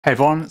Hey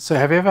everyone, so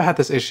have you ever had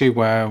this issue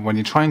where when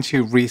you're trying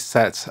to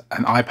reset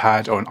an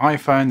iPad or an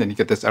iPhone, then you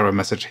get this error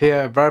message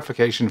here,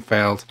 verification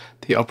failed,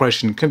 the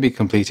operation couldn't be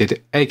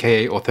completed,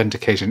 aka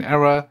authentication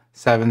error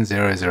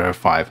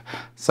 7005.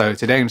 So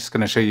today I'm just going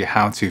to show you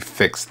how to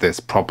fix this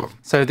problem.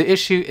 So the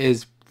issue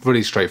is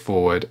really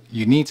straightforward.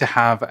 You need to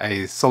have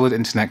a solid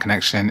internet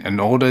connection in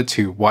order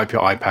to wipe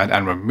your iPad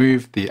and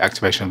remove the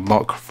activation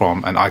lock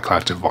from an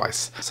iCloud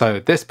device. So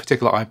this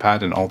particular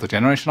iPad, an older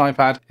generation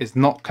iPad, is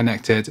not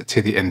connected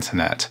to the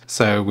internet.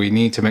 So we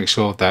need to make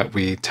sure that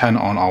we turn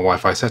on our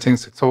Wi-Fi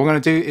settings. So what we're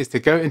going to do is to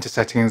go into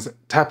settings,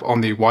 tap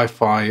on the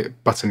Wi-Fi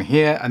button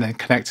here, and then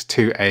connect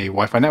to a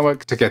Wi-Fi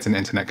network to get an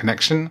internet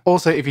connection.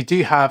 Also, if you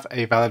do have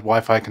a valid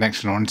Wi-Fi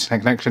connection or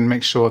internet connection,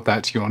 make sure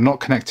that you're not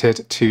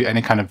connected to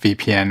any kind of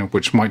VPN,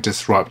 which might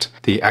disrupt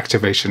the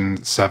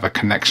activation server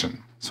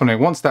connection. So now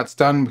once that's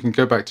done, we can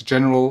go back to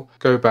General,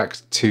 go back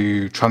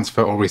to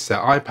Transfer or Reset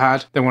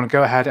iPad. Then we want to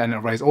go ahead and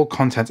erase all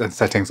contents and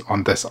settings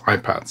on this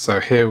iPad.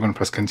 So here we're going to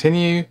press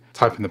Continue,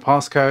 type in the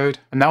passcode,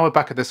 and now we're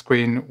back at the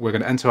screen. We're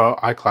going to enter our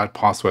iCloud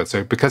password.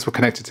 So because we're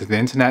connected to the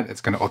internet, it's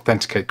going to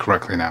authenticate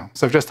correctly now.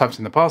 So I've just typed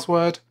in the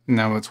password.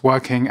 Now it's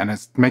working and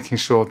it's making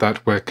sure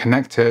that we're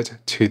connected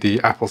to the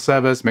Apple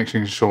servers,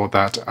 making sure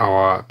that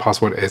our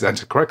password is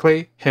entered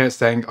correctly. Here it's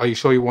saying, are you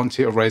sure you want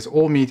to erase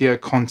all media,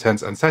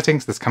 contents, and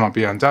settings? This cannot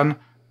be undone.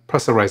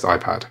 Press Erase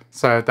iPad.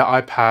 So the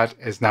iPad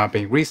is now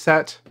being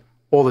reset.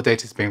 All the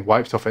data is being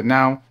wiped off it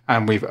now,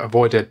 and we've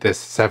avoided this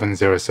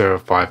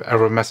 7005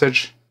 error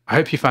message. I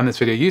hope you found this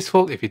video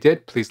useful. If you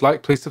did, please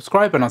like, please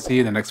subscribe, and I'll see you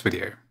in the next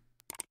video.